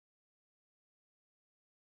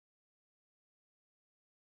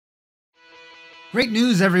Great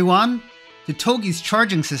news, everyone! Totogi's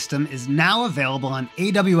charging system is now available on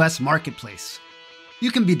AWS Marketplace.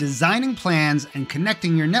 You can be designing plans and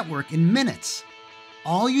connecting your network in minutes.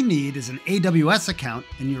 All you need is an AWS account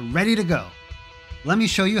and you're ready to go. Let me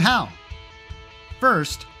show you how.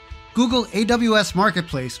 First, Google AWS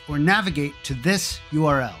Marketplace or navigate to this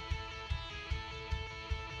URL.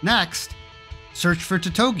 Next, search for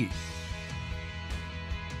Totogi.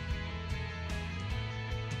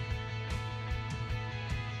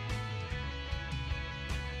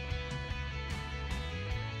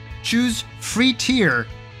 Choose Free Tier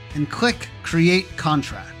and click Create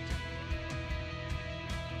Contract.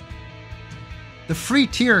 The free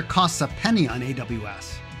tier costs a penny on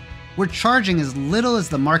AWS. We're charging as little as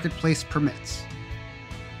the marketplace permits.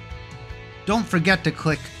 Don't forget to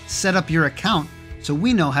click Set up your account so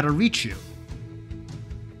we know how to reach you.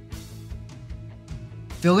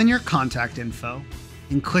 Fill in your contact info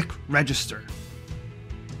and click Register.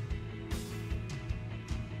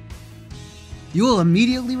 You will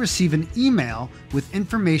immediately receive an email with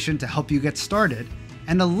information to help you get started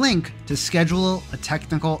and a link to schedule a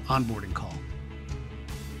technical onboarding call.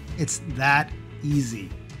 It's that easy,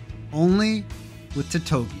 only with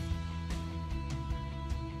Totogi.